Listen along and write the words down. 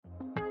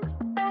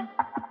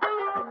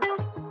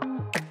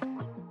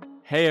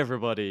Hey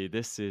everybody,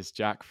 this is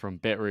Jack from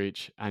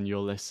BitReach, and you're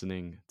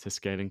listening to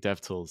Scaling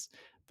DevTools,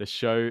 the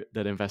show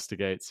that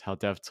investigates how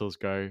DevTools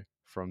go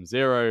from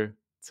 0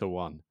 to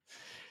 1.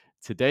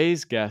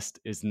 Today's guest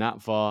is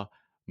Natwar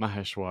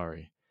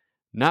Maheshwari.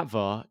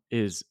 Natwar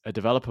is a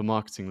developer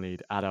marketing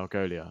lead at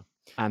Algolia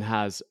and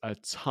has a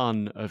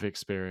ton of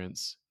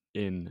experience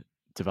in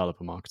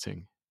developer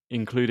marketing,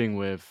 including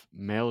with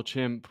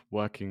MailChimp,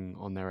 working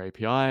on their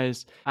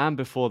APIs, and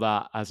before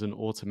that as an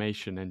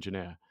automation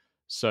engineer.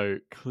 So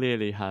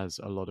clearly has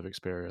a lot of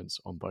experience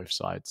on both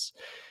sides.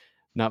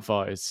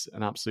 Natvar, it's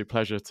an absolute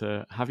pleasure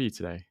to have you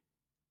today.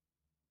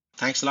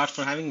 Thanks a lot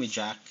for having me,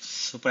 Jack.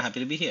 Super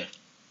happy to be here.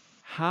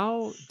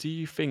 How do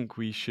you think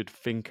we should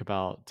think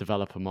about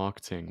developer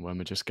marketing when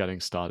we're just getting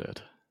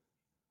started?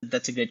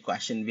 That's a great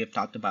question. We have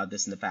talked about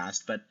this in the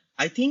past, but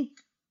I think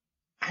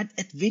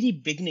at very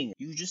beginning,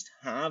 you just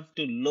have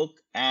to look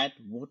at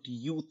what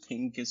you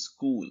think is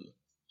cool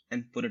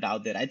and put it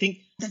out there. I think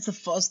that's the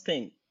first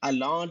thing. A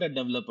lot of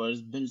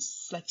developers build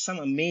like some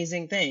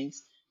amazing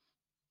things,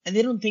 and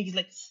they don't think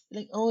it's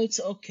like oh, it's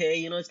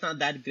okay, it's not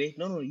that great.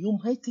 No, you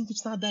might think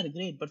it's not that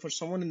great, but for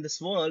someone in this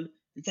world,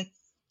 it's like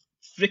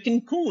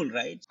freaking cool,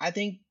 right? I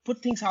think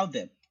put things out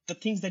there. The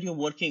things that you're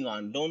working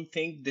on. Don't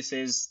think this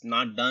is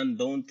not done.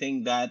 Don't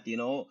think that,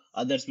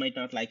 others might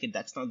not like it.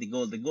 That's not the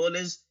goal. The goal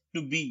is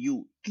to be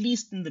you, at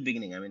least in the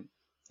beginning. I mean,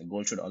 the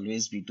goal should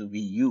always be to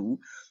be you.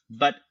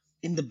 But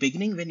in the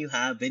beginning, when you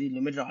have very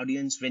limited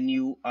audience, when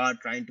you are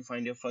trying to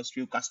find your first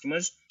few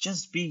customers,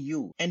 just be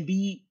you and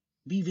be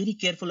very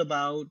careful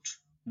about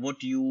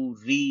what you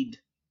read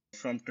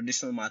from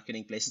traditional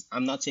marketing places.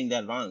 I'm not saying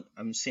they're wrong.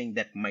 I'm saying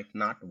that might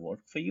not work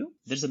for you.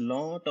 There's a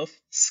lot of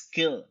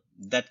skill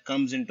that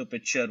comes into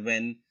picture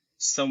when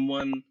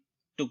someone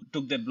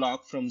took their blog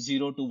from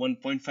 0 to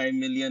 1.5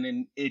 million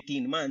in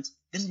 18 months.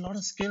 There's a lot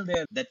of skill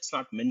there that's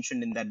not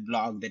mentioned in that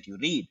blog that you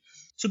read.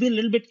 So be a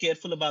little bit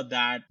careful about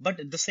that. But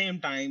at the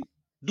same time,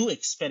 do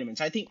experiments.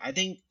 I think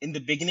in the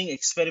beginning,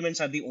 experiments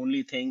are the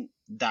only thing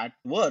that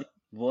work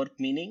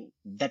meaning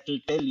that will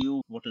tell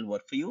you what will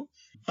work for you,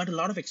 but a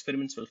lot of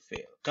experiments will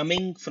fail.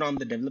 Coming from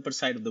the developer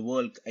side of the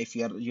world, if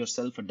you're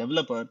yourself a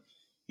developer,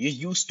 you're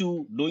used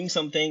to doing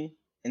something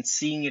and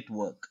seeing it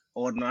work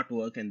or not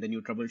work, and then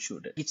you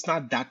troubleshoot it. It's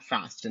not that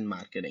fast in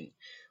marketing.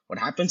 What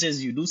happens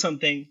is you do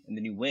something and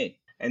then you wait,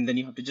 and then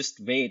you have to just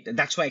wait.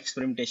 That's why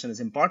experimentation is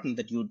important,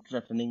 that you're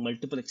running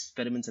multiple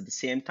experiments at the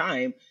same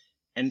time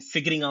and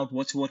figuring out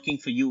what's working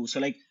for you. So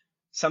like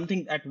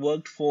something that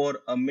worked for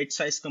a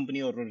mid-sized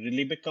company or a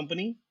really big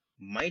company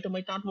might or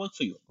might not work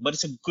for you, but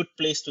it's a good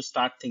place to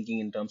start thinking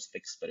in terms of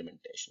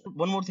experimentation.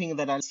 One more thing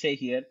that I'll say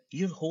here,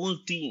 your whole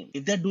team,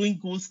 if they're doing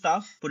cool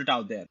stuff, put it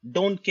out there.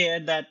 Don't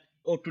care that,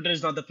 oh, Twitter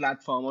is not the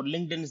platform or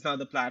LinkedIn is not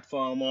the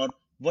platform or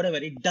whatever.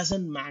 It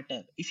doesn't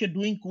matter. If you're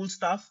doing cool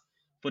stuff,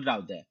 put it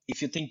out there.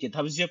 If you think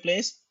GitHub is your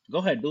place, go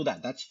ahead, do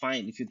that. That's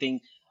fine. If you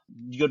think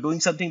you're doing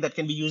something that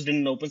can be used in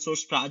an open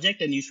source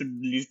project and you should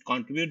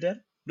contribute there,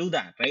 do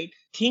that, right?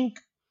 Think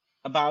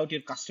about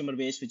your customer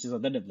base, which is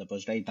other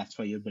developers, right? That's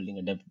why you're building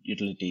a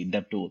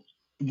dev tool.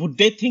 Would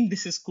they think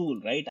this is cool,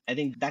 right? I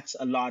think that's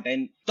a lot.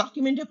 And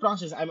document your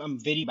process. I'm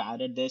very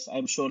bad at this.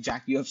 I'm sure,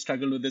 Jack, you have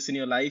struggled with this in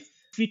your life.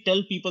 If we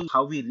tell people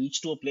how we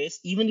reach to a place,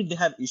 even if they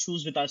have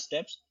issues with our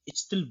steps, it's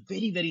still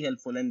very, very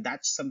helpful. And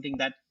that's something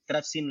that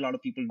I've seen a lot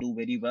of people do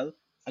very well.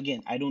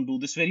 Again, I don't do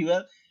this very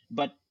well,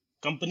 but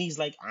companies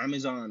like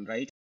Amazon,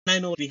 right? I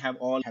know we have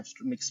all have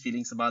mixed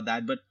feelings about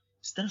that, but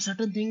there are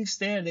certain things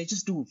there they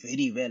just do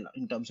very well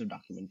in terms of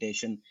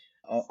documentation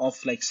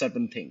of like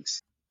certain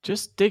things.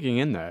 Just digging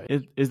in there,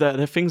 is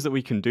there things that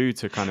we can do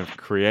to kind of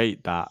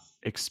create that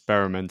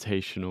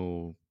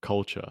experimentational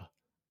culture?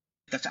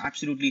 That's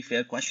absolutely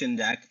fair question,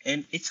 Jack.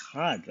 And it's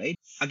hard, right?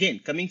 Again,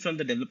 coming from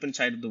the development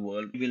side of the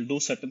world, we'll do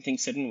certain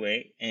things certain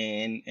way.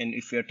 And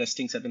if you're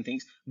testing certain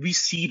things, we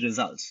see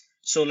results.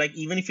 So like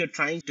even if you're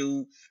trying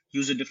to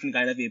use a different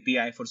kind of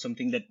API for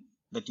something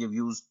that you've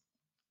used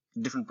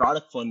different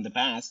product for in the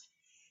past,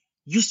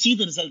 you see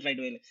the result right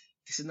away. Like,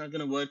 this is not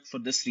going to work for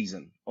this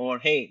reason. Or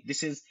hey,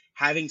 this is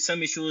having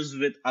some issues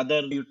with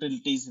other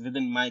utilities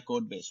within my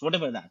code base,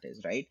 whatever that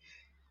is, right?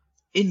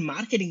 In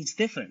marketing it's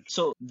different,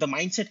 so the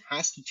mindset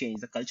has to change,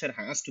 the culture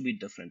has to be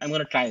different. I'm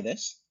going to try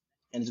this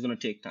and it's going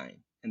to take time,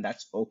 and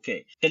that's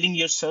okay. Telling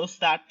yourself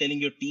that, telling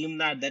your team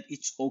that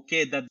it's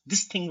okay, that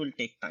this thing will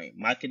take time.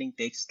 Marketing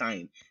takes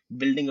time.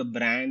 Building a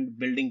brand,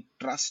 building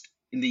trust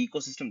in the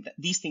ecosystem, that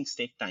these things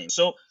take time.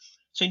 So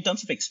in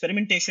terms of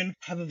experimentation,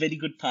 have a very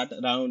good thought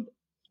around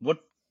what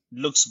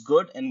looks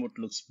good and what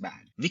looks bad.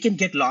 We can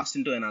get lost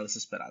into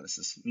analysis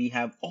paralysis. We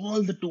have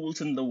all the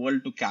tools in the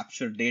world to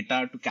capture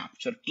data, to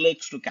capture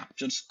clicks, to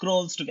capture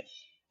scrolls,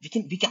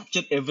 we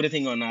capture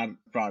everything on our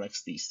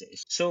products these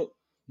days. So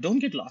don't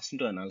get lost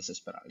into analysis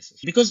paralysis,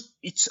 because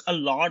it's a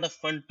lot of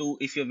fun to,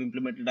 if you've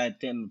implemented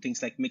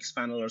things like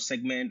Mixpanel or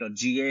Segment or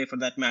GA for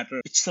that matter,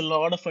 it's a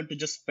lot of fun to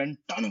just spend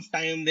ton of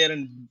time there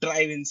and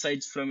drive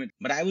insights from it.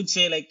 But I would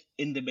say, like,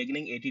 in the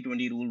beginning,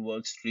 80-20 rule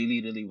works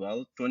really, really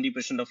well.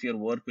 20% of your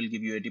work will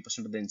give you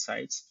 80% of the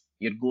insights.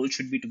 Your goal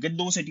should be to get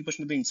those 80%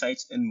 of the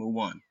insights and move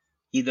on.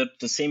 either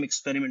the same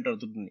experiment or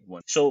the new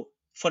one. So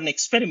for an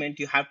experiment,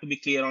 you have to be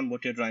clear on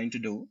what you're trying to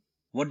do.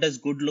 What does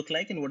good look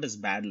like and what does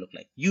bad look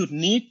like? You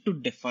need to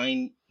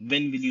define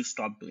when will you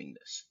stop doing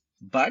this.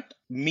 But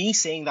me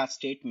saying that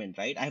statement,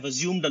 right, I've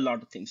assumed a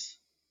lot of things.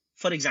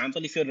 For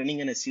example, if you're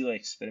running an SEO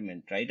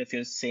experiment, right, if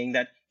you're saying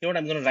that, you know what,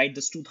 I'm going to write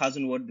this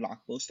 2000 word blog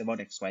post about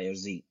X, Y, or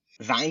Z,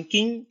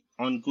 ranking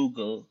on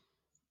Google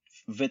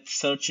with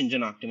search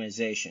engine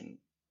optimization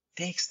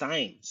takes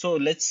time. So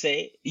let's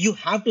say you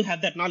have to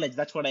have that knowledge.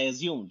 That's what I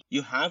assumed.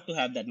 You have to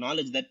have that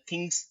knowledge that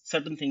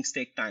certain things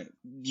take time.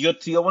 Your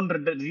 301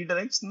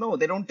 redirects, no,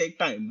 they don't take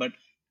time. But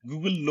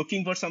Google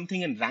looking for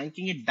something and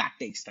ranking it, that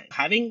takes time.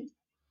 Having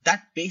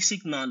that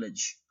basic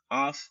knowledge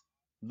of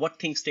what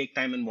things take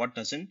time and what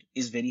doesn't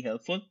is very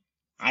helpful.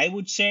 I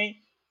would say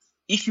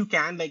if you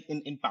can, like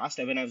in past,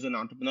 when I was an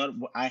entrepreneur,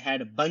 I had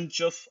a bunch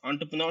of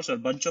entrepreneurs or a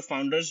bunch of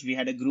founders. We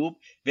had a group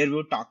where we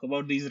would talk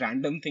about these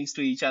random things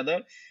to each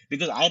other,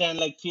 because I ran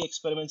like 3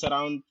 experiments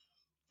around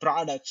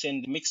products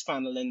and mixed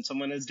panel, and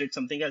someone else did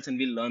something else, and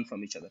we'll learn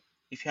from each other.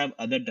 If you have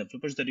other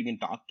developers that you can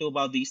talk to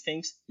about these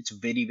things, it's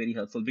very, very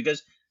helpful,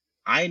 because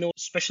I know,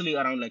 especially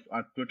around like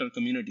our Twitter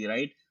community,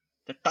 right,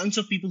 there are tons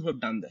of people who have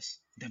done this.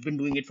 They've been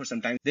doing it for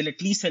some time. They'll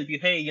at least help you.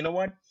 Hey, you know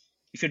what,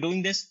 if you're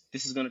doing this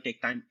is going to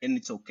take time, and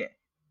it's okay.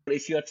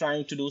 If you're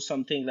trying to do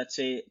something, let's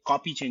say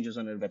copy changes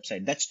on your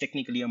website, that's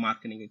technically a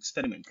marketing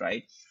experiment,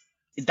 right?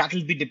 That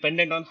will be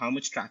dependent on how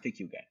much traffic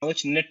you get, how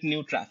much net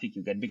new traffic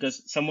you get,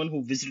 because someone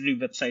who visited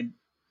your website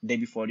day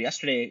before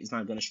yesterday is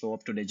not going to show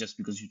up today just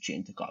because you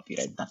changed the copy,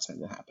 right? That's not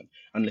going to happen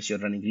unless you're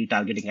running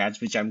retargeting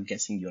ads, which I'm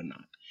guessing you're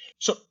not.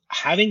 So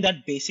having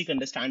that basic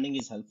understanding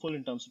is helpful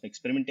in terms of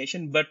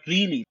experimentation, but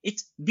really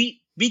it's be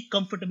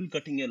comfortable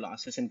cutting your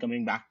losses and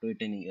coming back to it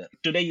in a year.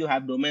 Today you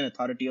have domain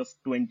authority of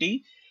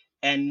 20,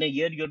 and in a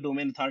year your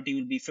domain authority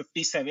will be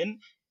 57.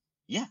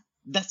 Yeah,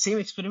 that same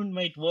experiment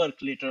might work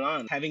later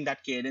on. Having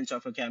that cadence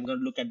of, okay, I'm going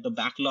to look at the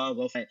backlog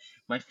of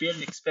my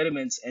failed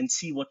experiments and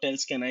see what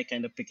else can I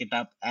kind of pick it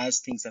up as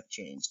things have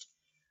changed.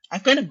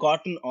 I've kind of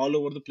gotten all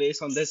over the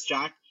place on this,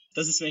 Jack.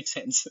 Does this make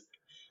sense?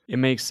 It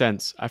makes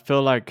sense. I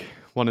feel like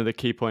one of the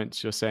key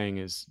points you're saying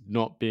is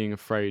not being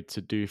afraid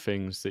to do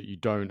things that you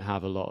don't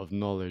have a lot of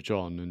knowledge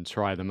on and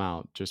try them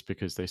out just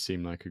because they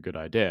seem like a good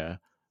idea,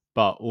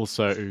 but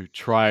also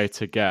try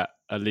to get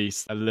at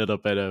least a little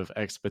bit of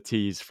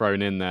expertise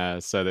thrown in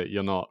there so that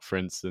you're not, for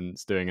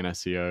instance, doing an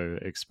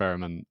SEO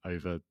experiment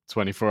over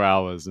 24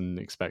 hours and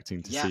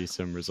expecting to Yeah, see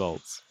some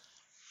results.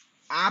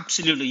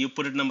 absolutely. You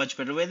put it in a much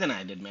better way than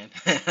I did, man.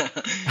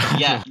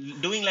 Yeah,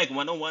 doing like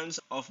 101s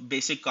of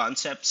basic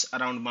concepts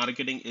around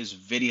marketing is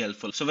very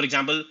helpful. So, for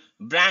example,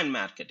 brand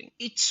marketing,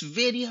 it's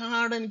very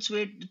hard and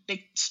it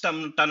takes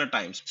ton of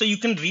times. So, you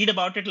can read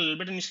about it a little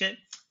bit and you say,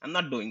 I'm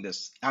not doing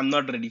this. I'm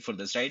not ready for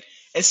this, right?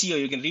 SEO,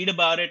 you can read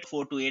about it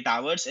 4 to 8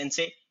 hours and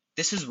say,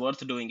 this is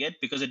worth doing it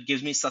because it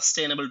gives me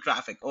sustainable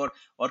traffic or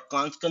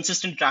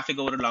consistent traffic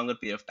over a longer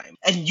period of time.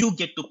 And you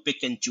get to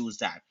pick and choose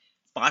that.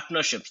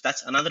 Partnerships,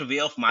 that's another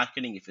way of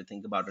marketing if you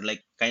think about it,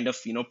 like kind of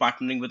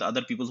partnering with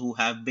other people who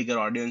have bigger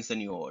audience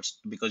than yours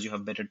because you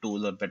have better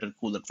tool or better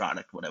cooler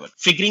product, whatever.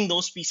 Figuring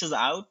those pieces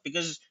out,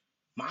 because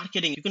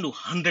marketing, you can do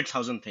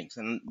 100,000 things,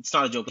 and it's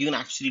not a joke. You can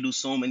actually do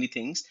so many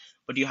things,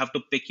 but you have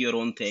to pick your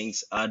own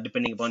things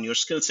depending upon your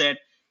skill set,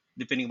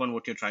 depending upon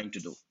what you're trying to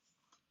do.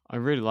 I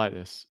really like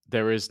this.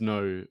 There is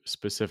no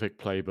specific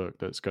playbook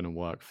that's going to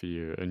work for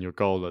you. And your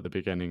goal at the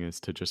beginning is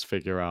to just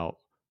figure out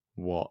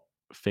what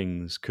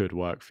things could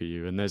work for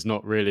you. And there's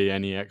not really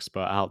any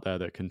expert out there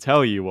that can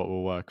tell you what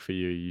will work for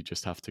you. You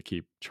just have to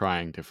keep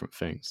trying different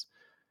things.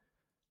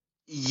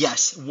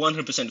 Yes,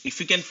 100%. If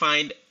you can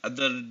find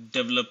other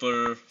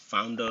developer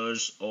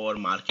founders or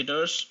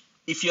marketers,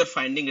 if you're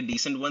finding a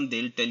decent one,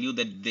 they'll tell you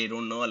that they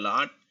don't know a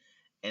lot,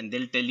 and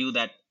they'll tell you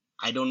that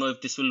I don't know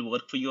if this will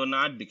work for you or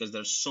not, because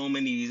there's so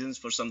many reasons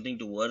for something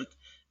to work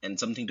and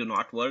something to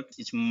not work.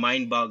 It's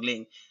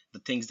mind-boggling, the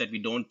things that we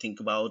don't think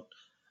about.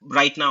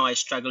 Right now, I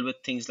struggle with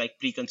things like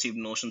preconceived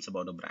notions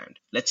about a brand.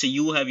 Let's say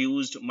you have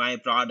used my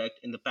product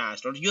in the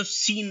past, or you've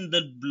seen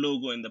the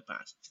logo in the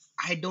past.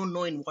 I don't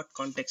know in what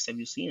context have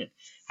you seen it.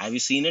 Have you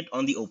seen it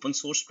on the open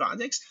source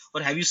projects,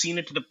 or have you seen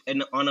it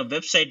on a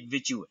website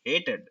which you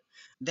hated?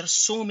 There are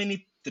so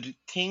many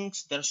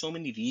things, there are so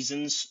many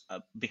reasons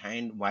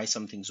behind why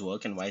some things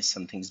work and why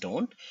some things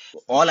don't.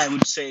 All I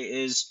would say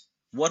is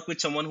work with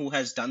someone who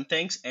has done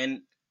things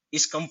and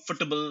is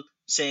comfortable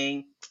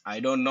saying I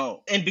don't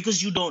know. And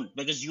because you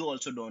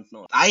also don't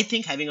know, I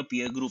think having a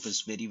peer group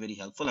is very, very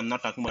helpful. I'm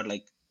not talking about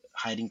like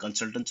hiring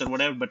consultants or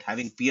whatever, but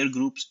having peer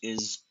groups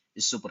is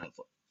super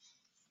helpful.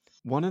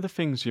 One of the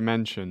things you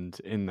mentioned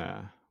in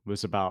there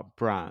was about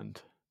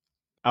brand.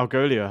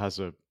 Algolia has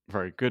a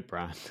very good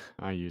brand.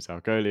 I use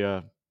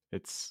Algolia.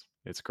 It's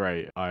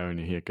great. I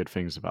only hear good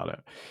things about it.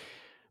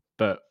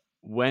 But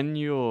when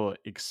you're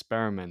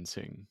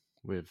experimenting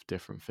with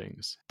different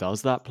things,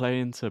 does that play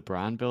into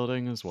brand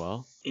building as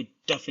well? It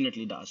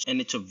definitely does.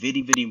 And it's a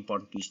very, very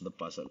important piece of the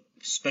puzzle,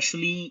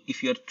 especially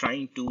if you're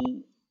trying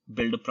to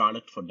build a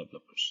product for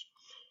developers.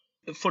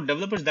 For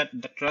developers, that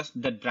trust,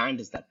 that brand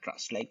is that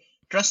trust. Like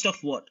Trust of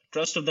what?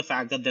 Trust of the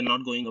fact that they're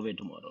not going away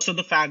tomorrow. So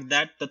the fact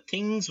that the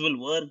things will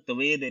work the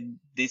way that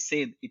they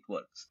say it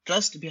works.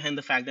 Trust behind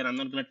the fact that I'm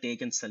not going to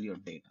take and sell your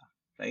data,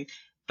 right?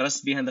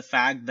 Trust behind the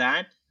fact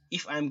that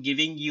if I'm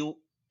giving you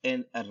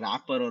a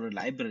wrapper or a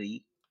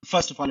library,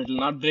 first of all, it will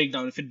not break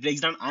down. If it breaks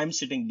down, I'm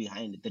sitting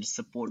behind it. There is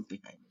support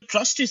behind it.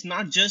 Trust is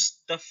not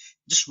just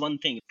just one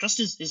thing.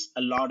 Trust is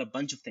a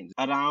bunch of things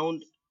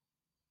around.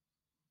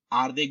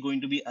 Are they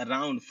going to be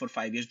around for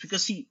 5 years?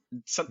 Because see,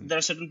 there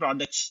are certain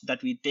products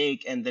that we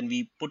take and then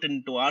we put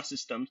into our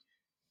systems,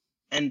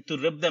 and to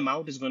rip them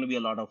out is going to be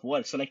a lot of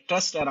work. So like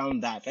trust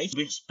around that, right?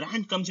 This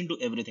brand comes into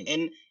everything.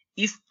 And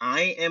if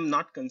I am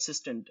not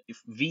consistent, if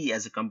we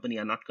as a company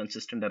are not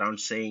consistent around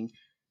saying,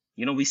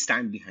 we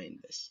stand behind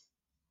this,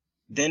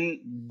 then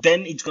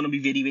it's going to be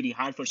very very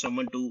hard for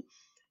someone to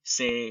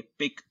say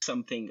pick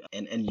something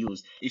and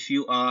use. If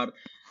you are,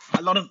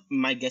 a lot of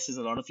my guess is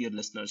a lot of your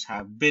listeners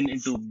have been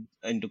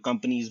into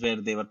companies where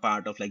they were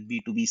part of like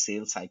B2B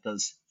sales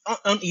cycles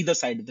on either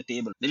side of the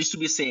table. There used to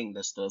be a saying,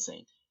 that's still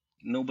saying,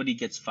 nobody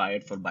gets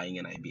fired for buying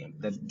an IBM.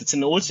 That's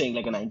an old saying,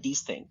 like a 90s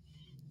thing.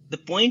 The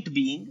point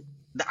being,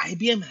 the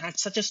IBM had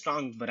such a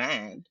strong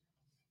brand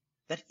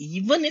that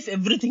even if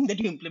everything that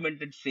you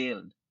implemented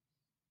failed,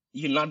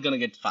 you're not going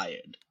to get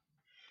fired.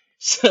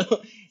 So,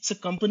 so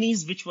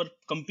companies which were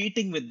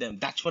competing with them,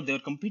 that's what they were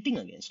competing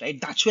against, right?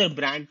 That's where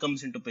brand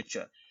comes into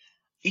picture.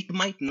 It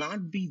might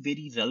not be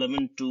very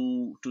relevant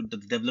to the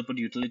developer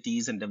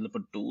utilities and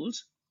developer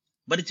tools,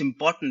 but it's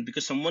important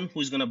because someone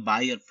who's going to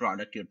buy your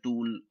product, your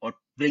tool, or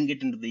bring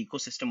it into the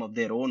ecosystem of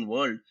their own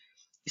world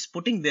is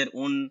putting their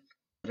own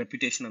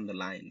reputation on the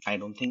line. I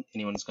don't think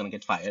anyone is going to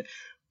get fired.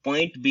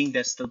 Point being,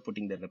 they're still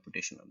putting their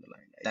reputation on the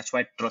line. That's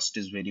why trust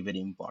is very, very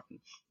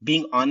important.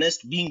 Being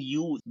honest, being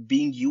you,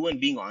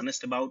 and being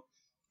honest about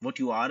what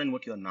you are and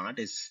what you're not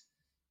is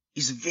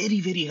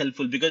very, very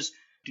helpful because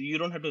you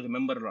don't have to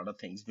remember a lot of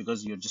things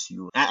because you're just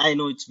you. I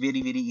know it's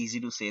very, very easy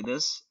to say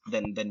this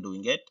than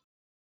doing it.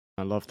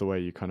 I love the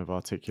way you kind of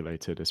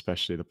articulated,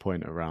 especially the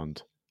point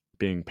around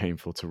being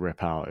painful to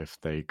rip out if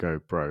they go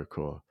broke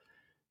or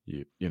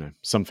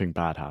something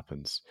bad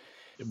happens.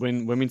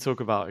 When we talk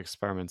about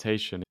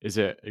experimentation, is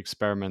it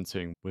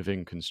experimenting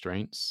within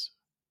constraints?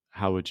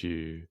 How would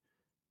you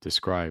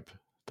describe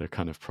the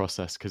kind of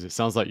process? Because it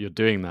sounds like you're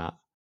doing that.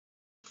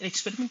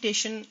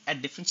 Experimentation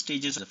at different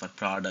stages of our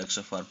products,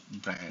 of our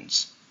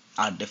brands,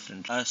 are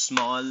different. A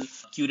small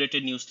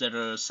curated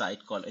newsletter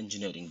site called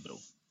Engineering Brew.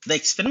 The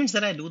experiments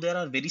that I do there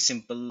are very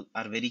simple,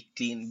 are very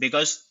clean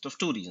because of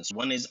two reasons.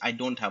 One is I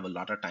don't have a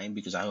lot of time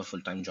because I have a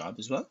full time job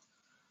as well.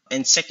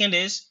 And second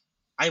is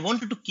I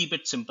wanted to keep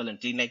it simple and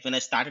clean. Like when I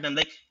started, I'm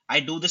like, I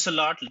do this a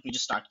lot. Let me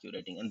just start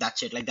curating. And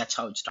that's it. Like that's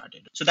how it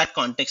started. So that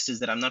context is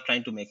that I'm not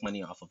trying to make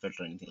money off of it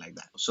or anything like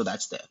that. So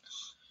that's there.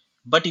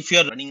 But if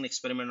you're running an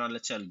experiment on,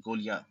 let's say,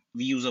 Algolia,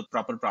 we use a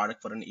proper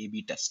product for an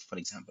A/B test, for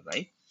example,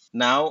 right?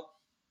 Now,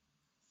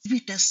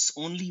 A/B tests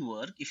only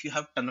work if you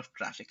have a ton of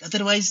traffic.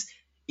 Otherwise,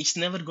 it's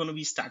never going to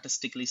be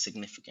statistically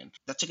significant.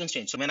 That's a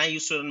constraint. So when I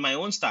used to run my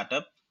own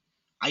startup,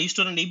 I used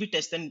to run A/B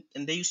tests and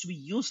they used to be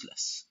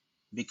useless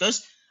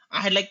because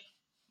I had like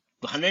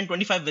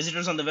 125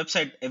 visitors on the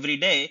website every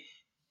day.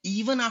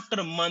 Even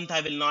after a month,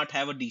 I will not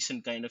have a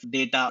decent kind of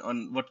data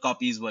on what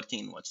copy is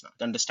working and what's not.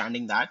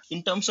 Understanding that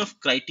in terms of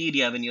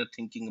criteria, when you're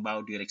thinking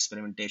about your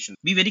experimentation,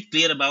 be very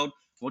clear about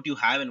what you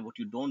have and what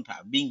you don't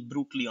have. Being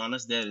brutally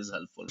honest there is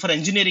helpful. For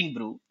Engineering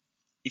Brew,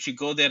 if you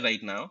go there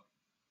right now,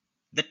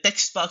 the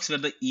text box where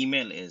the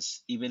email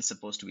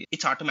supposed to be,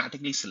 it's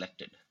automatically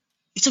selected.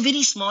 It's a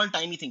very small,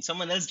 tiny thing.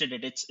 Someone else did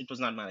it. It was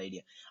not my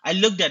idea. I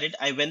looked at it.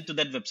 I went to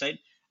that website.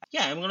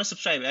 Yeah, I'm gonna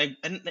subscribe.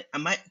 And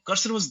my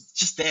cursor was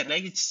just there.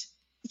 Like it's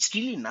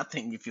really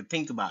nothing if you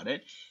think about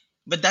it.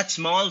 But that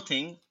small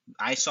thing,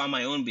 I saw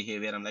my own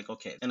behavior. I'm like,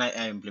 okay, and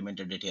I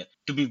implemented it here.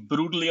 To be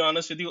brutally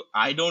honest with you,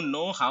 I don't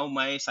know how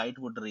my site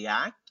would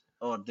react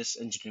or this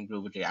engineering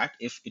group would react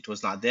if it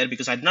was not there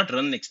because I did not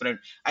run an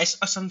experiment. I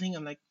saw something.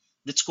 I'm like,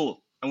 that's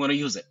cool. I'm gonna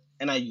use it,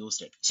 and I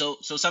used it. So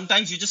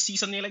sometimes you just see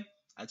something like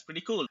that's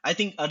pretty cool. I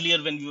think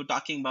earlier when we were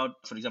talking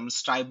about, for example,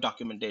 Stripe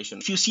documentation,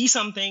 if you see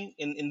something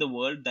in the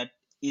world that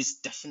is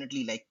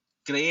definitely like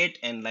great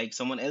and like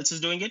someone else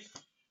is doing it,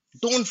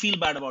 don't feel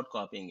bad about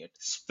copying it,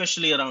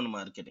 especially around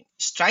marketing.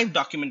 Stripe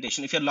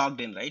documentation, if you're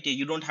logged in, right,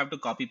 you don't have to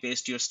copy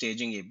paste your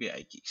staging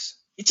API keys.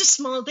 It's a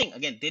small thing.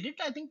 Again, they did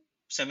it, I think,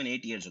 7,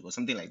 8 years ago,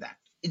 something like that.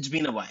 It's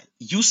been a while.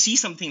 You see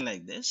something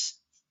like this,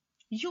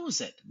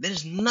 use it.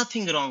 There's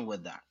nothing wrong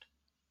with that.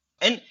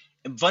 And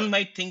one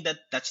might think that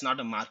that's not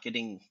a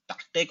marketing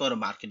tactic or a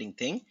marketing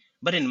thing,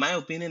 but in my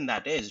opinion,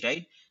 that is,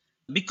 right?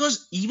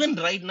 Because even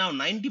right now,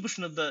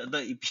 90% of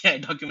the API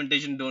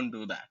documentation don't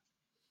do that.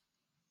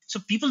 So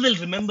people will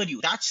remember you.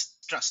 That's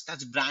trust.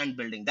 That's brand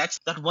building. That's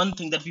that one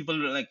thing that people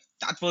will like,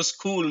 that was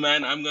cool,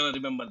 man. I'm going to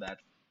remember that.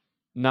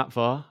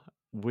 Natvar,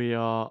 we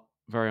are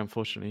very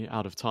unfortunately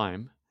out of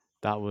time.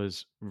 That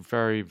was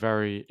very,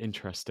 very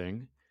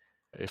interesting.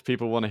 If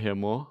people want to hear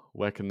more,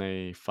 where can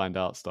they find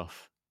out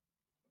stuff?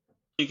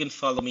 You can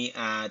follow me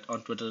at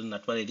on Twitter,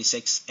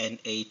 Natwar86,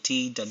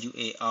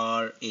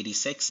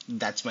 Natwar86.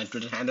 That's my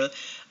Twitter handle.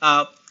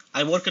 Uh,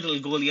 I work at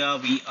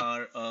Algolia. We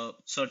are a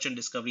search and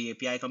discovery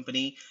API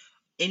company.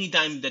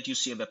 Anytime that you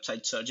see a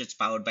website search, it's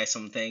powered by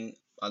something.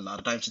 A lot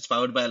of times it's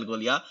powered by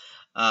Algolia.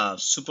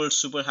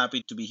 Super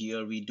happy to be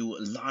here. We do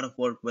a lot of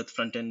work with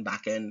front end,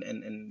 back end,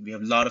 and we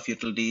have a lot of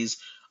utilities,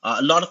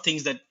 a lot of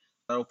things that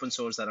are open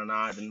source that are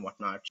not and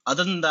whatnot.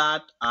 Other than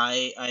that,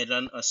 I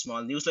run a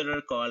small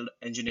newsletter called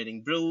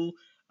Engineering Brew.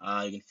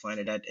 You can find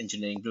it at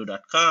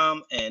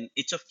engineeringbrew.com, and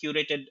it's of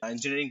curated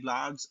engineering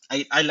blogs.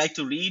 I like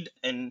to read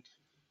and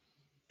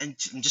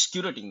just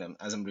curating them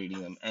as I'm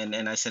reading them,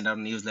 and I send out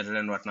a newsletter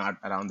and whatnot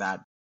around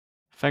that.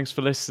 Thanks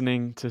for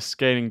listening to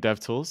Scaling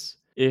DevTools.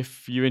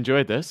 If you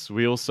enjoyed this,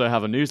 we also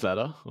have a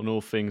newsletter on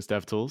all things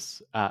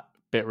DevTools at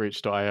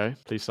bitreach.io.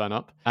 Please sign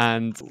up,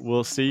 and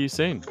we'll see you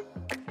soon.